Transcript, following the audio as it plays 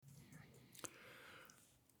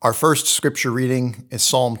Our first scripture reading is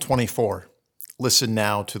Psalm 24. Listen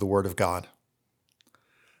now to the word of God.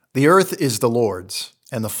 The earth is the Lord's,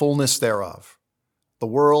 and the fullness thereof, the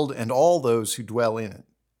world and all those who dwell in it.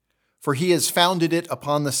 For he has founded it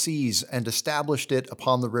upon the seas and established it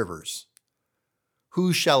upon the rivers.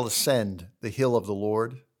 Who shall ascend the hill of the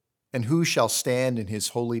Lord, and who shall stand in his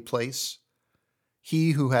holy place?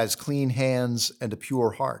 He who has clean hands and a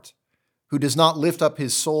pure heart, who does not lift up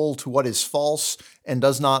his soul to what is false and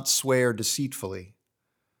does not swear deceitfully.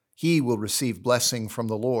 He will receive blessing from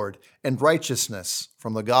the Lord and righteousness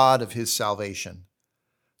from the God of his salvation.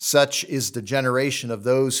 Such is the generation of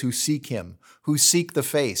those who seek him, who seek the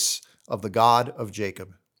face of the God of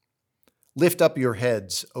Jacob. Lift up your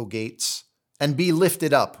heads, O gates, and be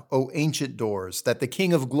lifted up, O ancient doors, that the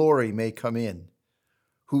King of glory may come in.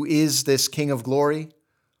 Who is this King of glory?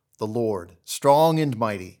 The Lord, strong and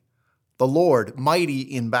mighty, the Lord mighty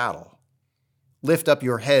in battle. Lift up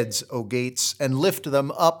your heads, O gates, and lift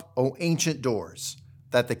them up, O ancient doors,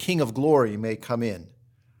 that the King of glory may come in.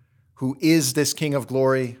 Who is this King of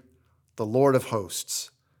glory? The Lord of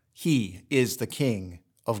hosts. He is the King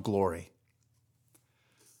of glory.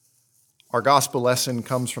 Our gospel lesson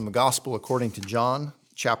comes from the Gospel according to John,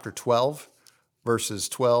 chapter 12, verses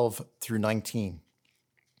 12 through 19.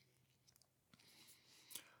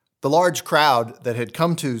 The large crowd that had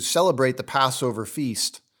come to celebrate the Passover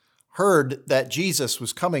feast heard that Jesus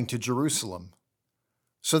was coming to Jerusalem.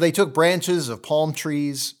 So they took branches of palm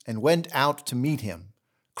trees and went out to meet him,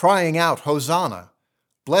 crying out, "Hosanna!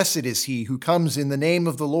 Blessed is he who comes in the name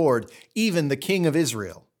of the Lord, even the King of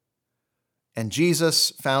Israel." And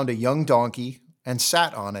Jesus found a young donkey and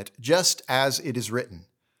sat on it, just as it is written,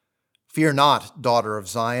 "Fear not, daughter of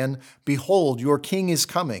Zion. Behold, your king is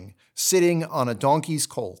coming, sitting on a donkey's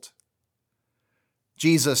colt."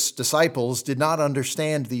 Jesus' disciples did not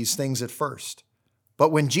understand these things at first, but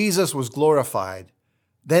when Jesus was glorified,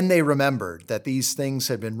 then they remembered that these things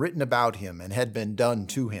had been written about him and had been done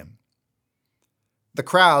to him. The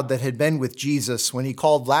crowd that had been with Jesus when he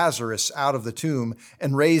called Lazarus out of the tomb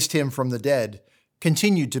and raised him from the dead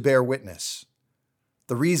continued to bear witness.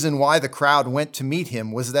 The reason why the crowd went to meet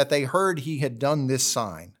him was that they heard he had done this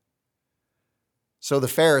sign. So the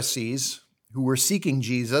Pharisees, who were seeking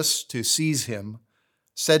Jesus to seize him,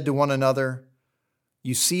 said to one another,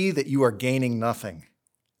 "You see that you are gaining nothing.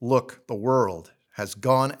 Look, the world has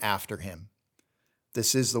gone after him."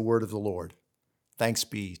 This is the word of the Lord. Thanks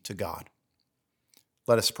be to God.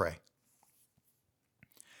 Let us pray.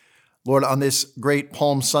 Lord, on this great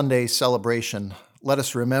Palm Sunday celebration, let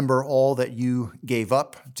us remember all that you gave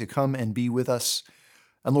up to come and be with us,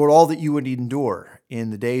 and Lord, all that you would endure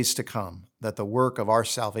in the days to come, that the work of our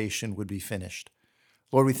salvation would be finished.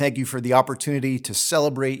 Lord, we thank you for the opportunity to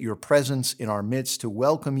celebrate your presence in our midst, to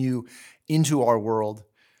welcome you into our world.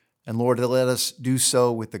 And Lord, let us do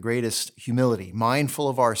so with the greatest humility, mindful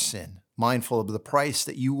of our sin, mindful of the price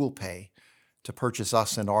that you will pay to purchase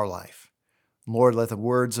us and our life. Lord, let the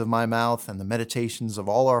words of my mouth and the meditations of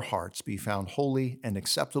all our hearts be found holy and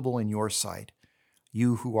acceptable in your sight,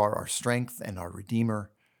 you who are our strength and our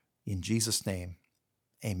Redeemer. In Jesus' name,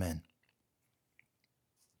 amen.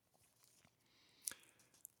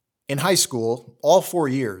 In high school, all 4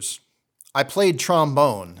 years, I played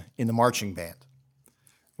trombone in the marching band.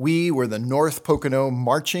 We were the North Pocono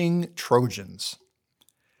Marching Trojans.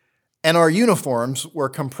 And our uniforms were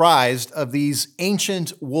comprised of these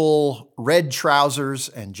ancient wool red trousers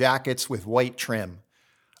and jackets with white trim,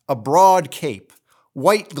 a broad cape,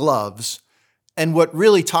 white gloves, and what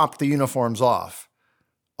really topped the uniforms off,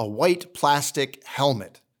 a white plastic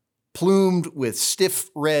helmet plumed with stiff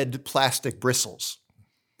red plastic bristles.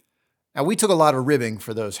 Now, we took a lot of ribbing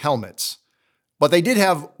for those helmets, but they did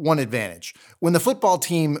have one advantage. When the football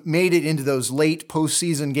team made it into those late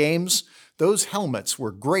postseason games, those helmets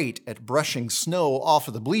were great at brushing snow off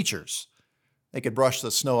of the bleachers. They could brush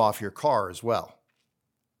the snow off your car as well.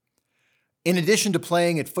 In addition to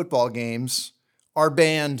playing at football games, our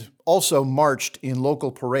band also marched in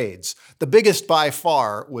local parades. The biggest by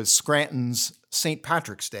far was Scranton's St.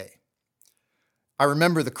 Patrick's Day. I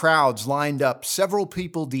remember the crowds lined up several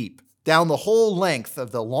people deep down the whole length of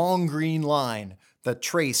the long green line that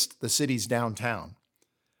traced the city's downtown.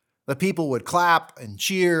 The people would clap and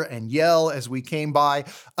cheer and yell as we came by,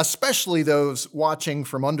 especially those watching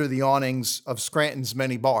from under the awnings of Scranton's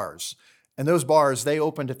many bars. And those bars, they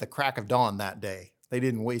opened at the crack of dawn that day. They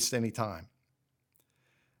didn't waste any time.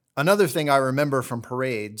 Another thing I remember from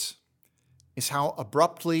parades is how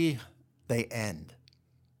abruptly they end.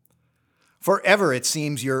 Forever, it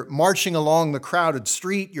seems, you're marching along the crowded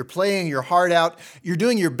street, you're playing your heart out, you're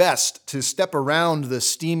doing your best to step around the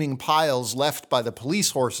steaming piles left by the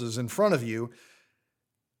police horses in front of you,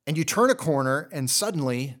 and you turn a corner and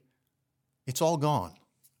suddenly it's all gone.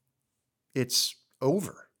 It's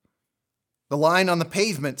over. The line on the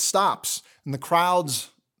pavement stops and the crowds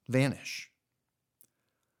vanish.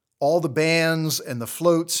 All the bands and the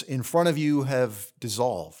floats in front of you have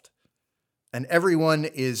dissolved, and everyone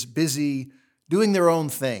is busy doing their own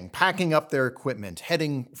thing, packing up their equipment,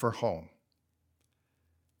 heading for home.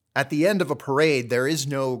 At the end of a parade, there is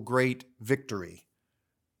no great victory.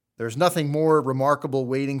 There's nothing more remarkable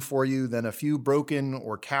waiting for you than a few broken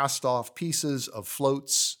or cast-off pieces of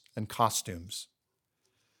floats and costumes.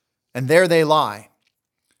 And there they lie,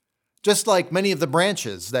 just like many of the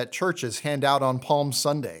branches that churches hand out on Palm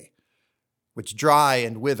Sunday, which dry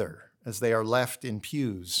and wither as they are left in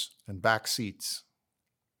pews and back seats.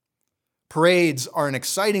 Parades are an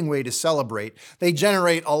exciting way to celebrate. They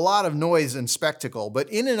generate a lot of noise and spectacle, but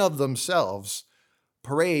in and of themselves,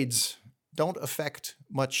 parades don't affect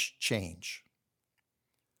much change.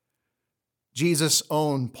 Jesus'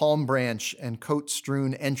 own palm branch and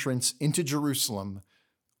coat-strewn entrance into Jerusalem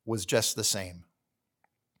was just the same.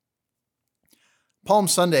 Palm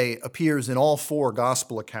Sunday appears in all four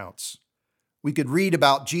gospel accounts. We could read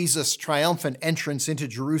about Jesus' triumphant entrance into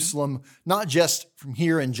Jerusalem, not just from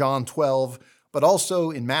here in John 12, but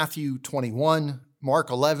also in Matthew 21,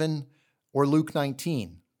 Mark 11, or Luke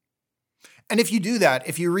 19. And if you do that,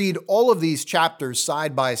 if you read all of these chapters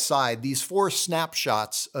side by side, these four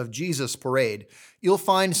snapshots of Jesus' parade, you'll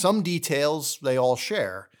find some details they all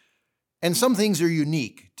share, and some things are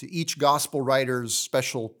unique to each gospel writer's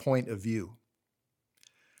special point of view.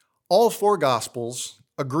 All four gospels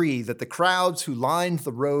agree that the crowds who lined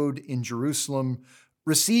the road in Jerusalem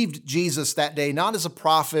received Jesus that day not as a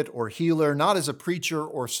prophet or healer, not as a preacher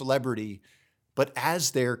or celebrity, but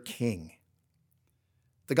as their king.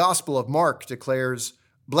 The Gospel of Mark declares,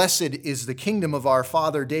 "Blessed is the kingdom of our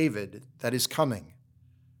father David that is coming."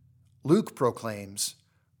 Luke proclaims,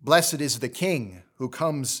 "Blessed is the King who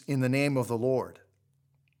comes in the name of the Lord."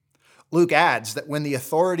 Luke adds that when the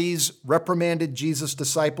authorities reprimanded Jesus'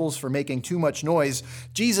 disciples for making too much noise,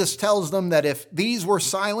 Jesus tells them that if these were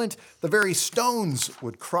silent, the very stones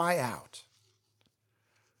would cry out.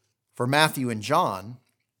 For Matthew and John,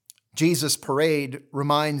 Jesus' parade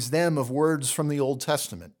reminds them of words from the Old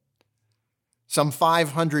Testament. Some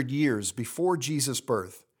 500 years before Jesus'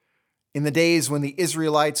 birth, in the days when the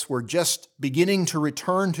Israelites were just beginning to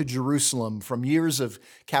return to Jerusalem from years of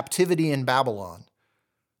captivity in Babylon,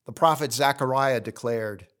 the prophet Zechariah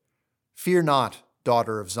declared, "Fear not,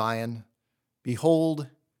 daughter of Zion. Behold,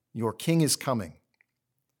 your king is coming."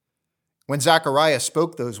 When Zechariah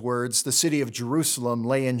spoke those words, the city of Jerusalem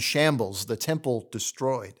lay in shambles, the temple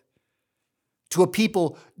destroyed. To a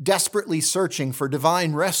people desperately searching for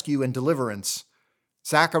divine rescue and deliverance,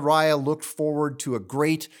 Zechariah looked forward to a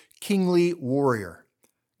great kingly warrior,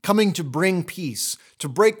 coming to bring peace, to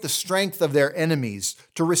break the strength of their enemies,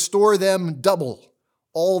 to restore them double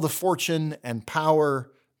all the fortune and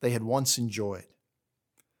power they had once enjoyed.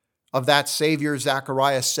 Of that Savior,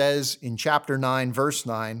 Zechariah says in chapter 9, verse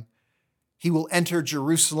 9, "He will enter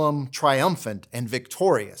Jerusalem triumphant and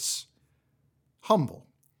victorious, humble,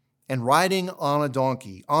 and riding on a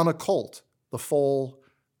donkey, on a colt, the foal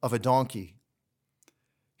of a donkey.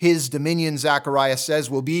 His dominion," Zechariah says,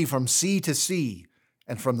 "will be from sea to sea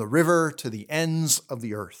and from the river to the ends of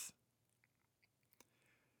the earth."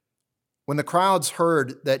 When the crowds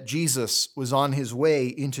heard that Jesus was on his way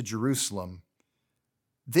into Jerusalem,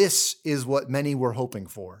 this is what many were hoping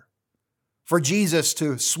for Jesus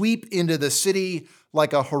to sweep into the city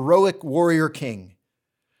like a heroic warrior king,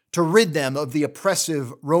 to rid them of the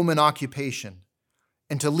oppressive Roman occupation,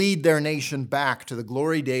 and to lead their nation back to the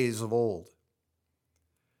glory days of old.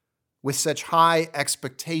 With such high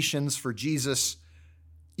expectations for Jesus,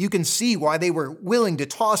 you can see why they were willing to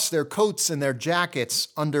toss their coats and their jackets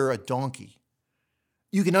under a donkey.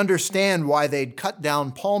 You can understand why they'd cut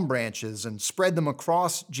down palm branches and spread them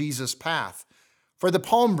across Jesus' path, for the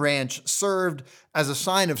palm branch served as a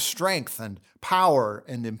sign of strength and power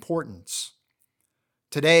and importance.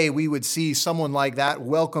 Today, we would see someone like that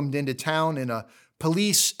welcomed into town in a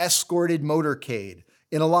police-escorted motorcade,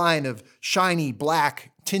 in a line of shiny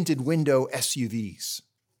black tinted window SUVs.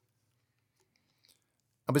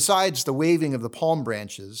 Now, besides the waving of the palm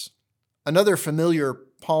branches, another familiar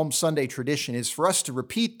Palm Sunday tradition is for us to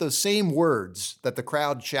repeat those same words that the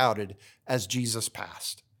crowd shouted as Jesus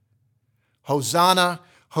passed. "Hosanna,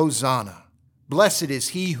 Hosanna, blessed is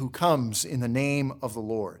he who comes in the name of the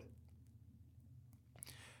Lord."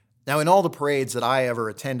 Now, in all the parades that I ever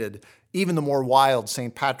attended, even the more wild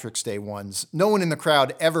St. Patrick's Day ones, no one in the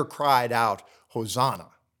crowd ever cried out,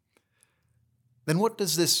 "Hosanna." Then what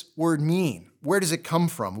does this word mean? Where does it come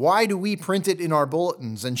from? Why do we print it in our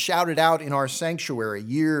bulletins and shout it out in our sanctuary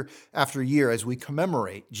year after year as we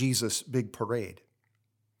commemorate Jesus' big parade?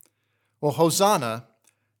 Well, Hosanna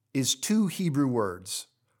is two Hebrew words,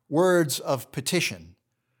 words of petition,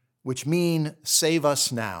 which mean save us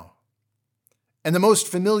now. And the most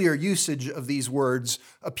familiar usage of these words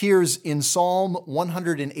appears in Psalm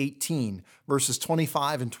 118, verses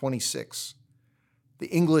 25 and 26. The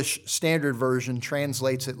English Standard Version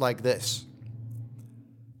translates it like this: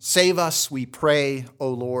 "Save us, we pray, O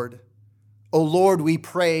Lord. O Lord, we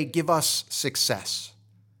pray, give us success.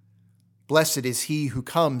 Blessed is he who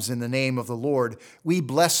comes in the name of the Lord. We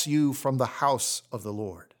bless you from the house of the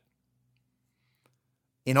Lord."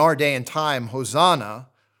 In our day and time, Hosanna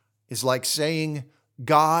is like saying,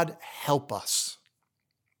 "God, help us."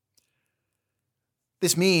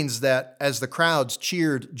 This means that as the crowds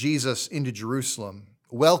cheered Jesus into Jerusalem,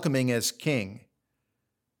 welcoming as king,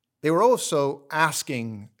 they were also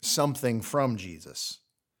asking something from Jesus.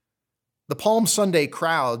 The Palm Sunday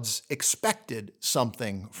crowds expected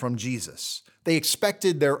something from Jesus. They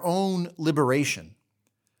expected their own liberation.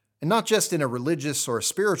 And not just in a religious or a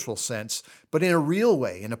spiritual sense, but in a real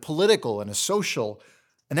way, in a political and a social,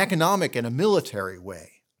 an economic and a military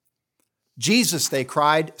way. Jesus, they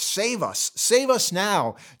cried, save us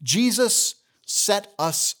now. Jesus, set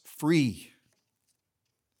us free.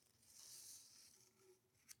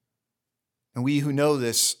 And we who know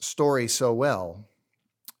this story so well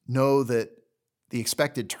know that the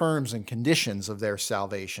expected terms and conditions of their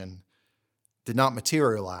salvation did not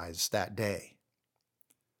materialize that day.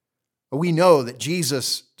 We know that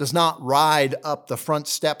Jesus does not ride up the front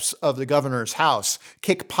steps of the governor's house,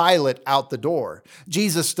 kick Pilate out the door.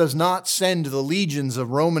 Jesus does not send the legions of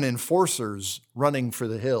Roman enforcers running for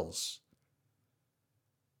the hills.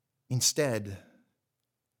 Instead,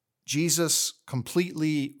 Jesus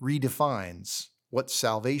completely redefines what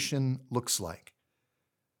salvation looks like.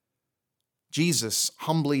 Jesus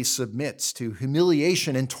humbly submits to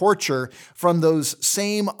humiliation and torture from those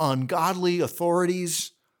same ungodly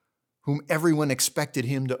authorities whom everyone expected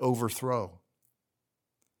him to overthrow.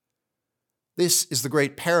 This is the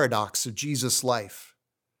great paradox of Jesus' life,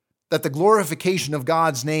 that the glorification of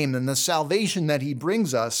God's name and the salvation that he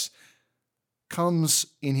brings us comes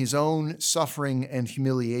in his own suffering and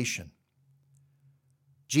humiliation.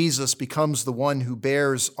 Jesus becomes the one who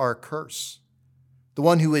bears our curse, the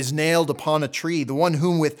one who is nailed upon a tree, the one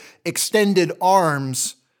whom with extended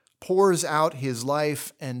arms pours out his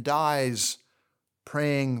life and dies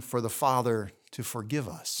praying for the Father to forgive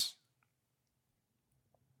us.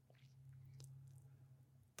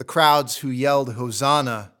 The crowds who yelled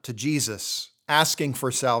Hosanna to Jesus, asking for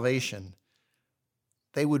salvation,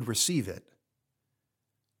 they would receive it,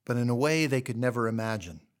 but in a way they could never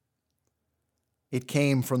imagine. It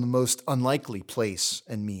came from the most unlikely place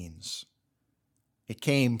and means. It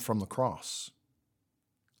came from the cross.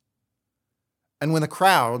 And when the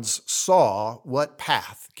crowds saw what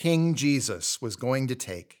path King Jesus was going to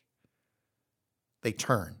take, they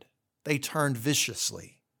turned. They turned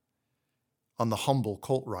viciously on the humble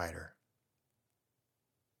colt rider.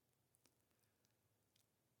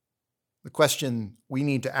 The question we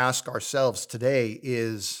need to ask ourselves today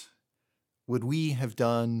is, would we have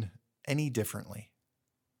done any differently?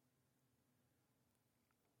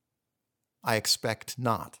 I expect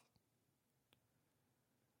not.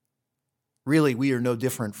 Really, we are no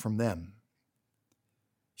different from them.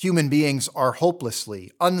 Human beings are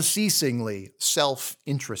hopelessly, unceasingly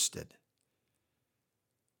self-interested.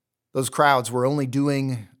 Those crowds were only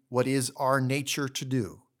doing what is our nature to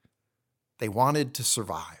do. They wanted to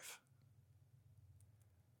survive.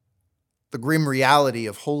 The grim reality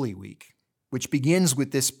of Holy Week, which begins with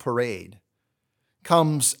this parade,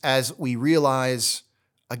 comes as we realize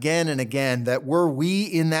again and again that were we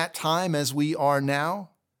in that time as we are now,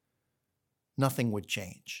 nothing would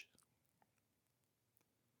change.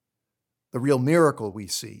 The real miracle we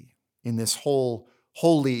see in this whole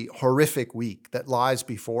holy, horrific week that lies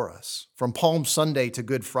before us, from Palm Sunday to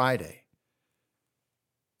Good Friday,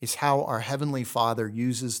 is how our Heavenly Father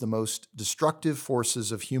uses the most destructive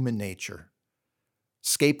forces of human nature,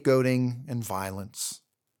 scapegoating and violence,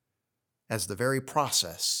 as the very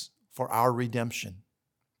process for our redemption.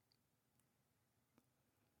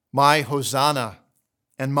 My Hosanna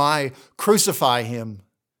and my crucify him,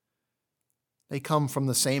 they come from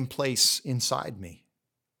the same place inside me.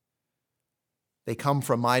 They come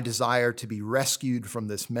from my desire to be rescued from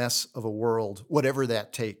this mess of a world, whatever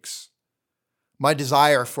that takes. my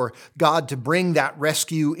desire for God to bring that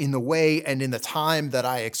rescue in the way and in the time that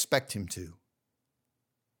I expect him to.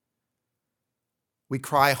 We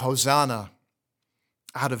cry, Hosanna,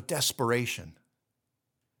 out of desperation.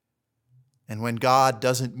 And when God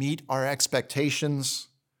doesn't meet our expectations,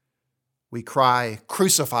 we cry,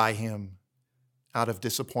 crucify him, out of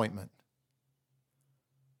disappointment.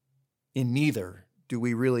 In neither do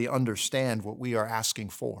we really understand what we are asking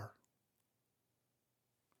for.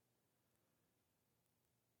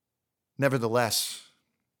 Nevertheless,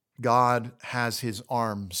 God has his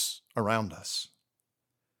arms around us.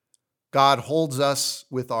 God holds us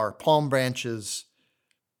with our palm branches,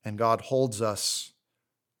 and God holds us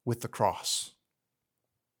with the cross.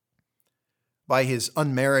 By his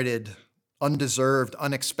unmerited, undeserved,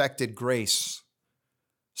 unexpected grace,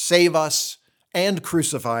 save us and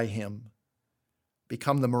crucify him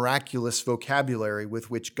become the miraculous vocabulary with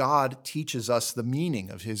which God teaches us the meaning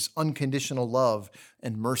of his unconditional love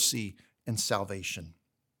and mercy and salvation.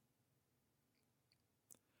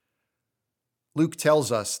 Luke tells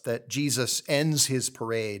us that Jesus ends his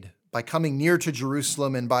parade by coming near to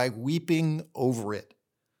Jerusalem and by weeping over it,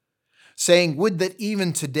 saying, "Would that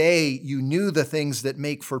even today you knew the things that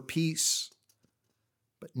make for peace,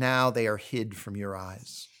 but now they are hid from your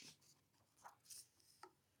eyes."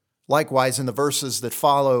 Likewise, in the verses that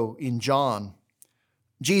follow in John,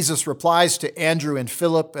 Jesus replies to Andrew and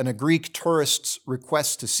Philip and a Greek tourist's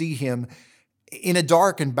request to see him in a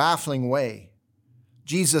dark and baffling way.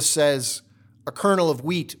 Jesus says, "A kernel of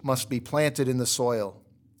wheat must be planted in the soil.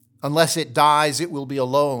 Unless it dies, it will be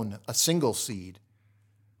alone, a single seed.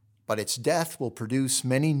 But its death will produce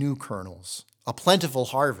many new kernels, a plentiful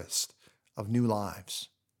harvest of new lives."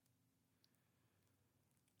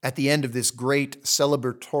 At the end of this great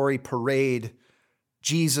celebratory parade,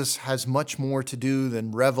 Jesus has much more to do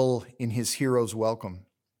than revel in his hero's welcome.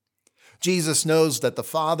 Jesus knows that the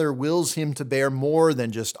Father wills him to bear more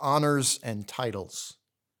than just honors and titles.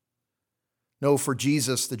 No, for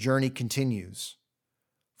Jesus, the journey continues,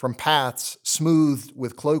 from paths smoothed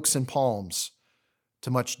with cloaks and palms to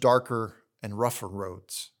much darker and rougher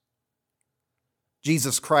roads.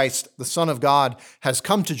 Jesus Christ, the Son of God, has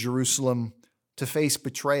come to Jerusalem to face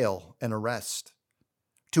betrayal and arrest,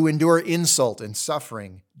 to endure insult and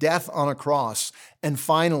suffering, death on a cross, and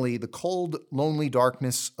finally the cold, lonely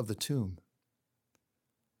darkness of the tomb.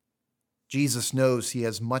 Jesus knows he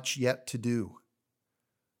has much yet to do,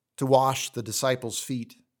 to wash the disciples'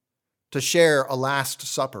 feet, to share a last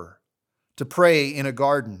supper, to pray in a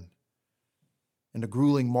garden, and a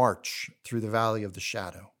grueling march through the valley of the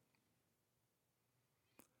shadow.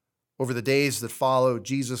 Over the days that follow,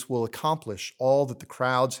 Jesus will accomplish all that the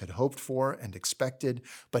crowds had hoped for and expected,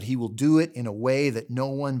 but he will do it in a way that no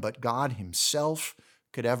one but God himself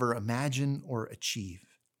could ever imagine or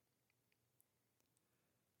achieve.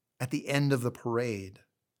 At the end of the parade,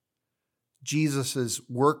 Jesus'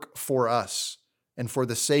 work for us and for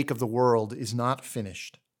the sake of the world is not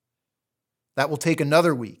finished. That will take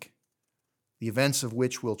another week, the events of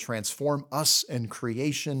which will transform us and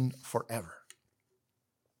creation forever.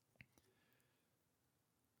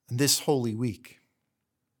 And this Holy Week,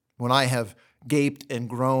 when I have gaped and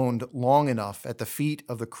groaned long enough at the feet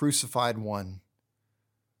of the crucified one,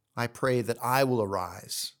 I pray that I will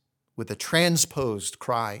arise with a transposed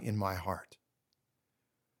cry in my heart.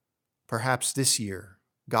 Perhaps this year,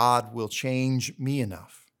 God will change me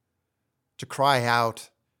enough to cry out,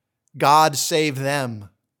 "God save them,"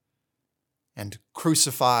 and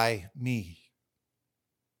crucify me.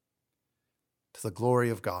 To the glory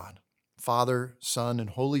of God, Father, Son,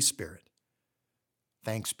 and Holy Spirit,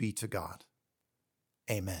 thanks be to God.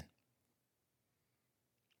 Amen.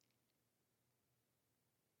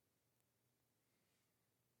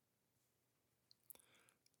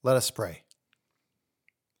 Let us pray.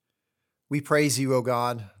 We praise you, O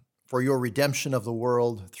God, for your redemption of the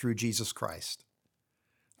world through Jesus Christ.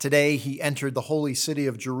 Today he entered the holy city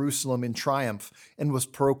of Jerusalem in triumph and was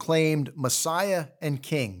proclaimed Messiah and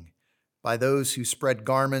King by those who spread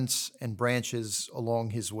garments and branches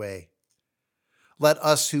along his way. Let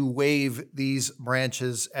us who wave these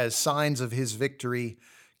branches as signs of his victory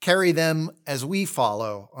carry them as we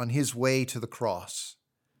follow on his way to the cross,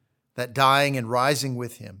 that dying and rising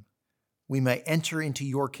with him, we may enter into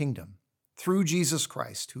your kingdom through Jesus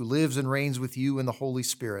Christ, who lives and reigns with you in the Holy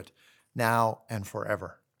Spirit, now and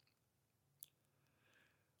forever.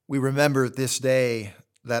 We remember this day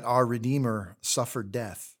that our Redeemer suffered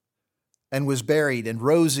death and was buried and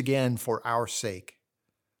rose again for our sake.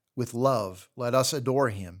 With love, let us adore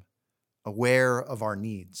him, aware of our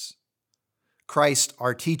needs. Christ,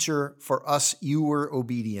 our teacher, for us you were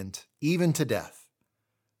obedient, even to death.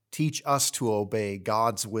 Teach us to obey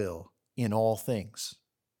God's will in all things.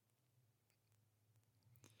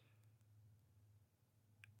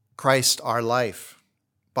 Christ, our life,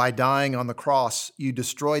 by dying on the cross, you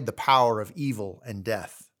destroyed the power of evil and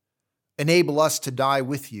death. Enable us to die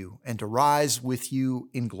with you and to rise with you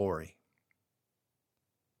in glory.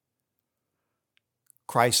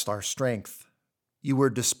 Christ, our strength, you were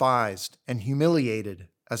despised and humiliated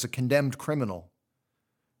as a condemned criminal.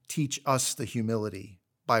 Teach us the humility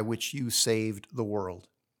by which you saved the world.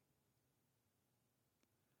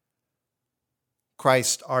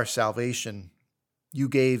 Christ, our salvation, you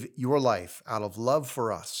gave your life out of love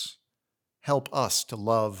for us. Help us to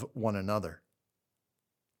love one another.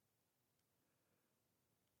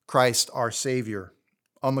 Christ, our Savior,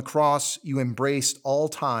 on the cross you embraced all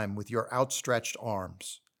time with your outstretched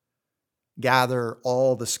arms. Gather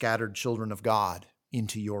all the scattered children of God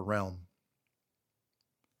into your realm.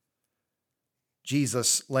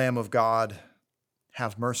 Jesus, Lamb of God,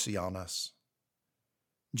 have mercy on us.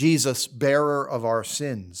 Jesus, bearer of our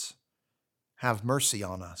sins, have mercy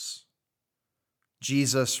on us.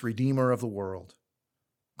 Jesus, Redeemer of the world,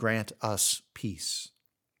 grant us peace.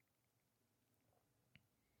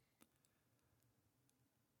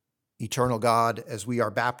 Eternal God, as we are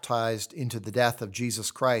baptized into the death of Jesus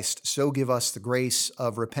Christ, so give us the grace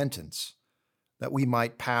of repentance, that we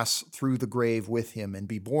might pass through the grave with him and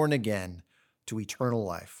be born again to eternal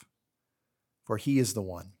life. For he is the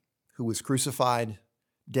one who was crucified,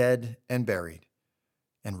 dead, and buried,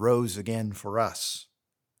 and rose again for us,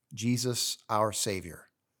 Jesus our Savior.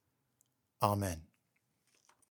 Amen.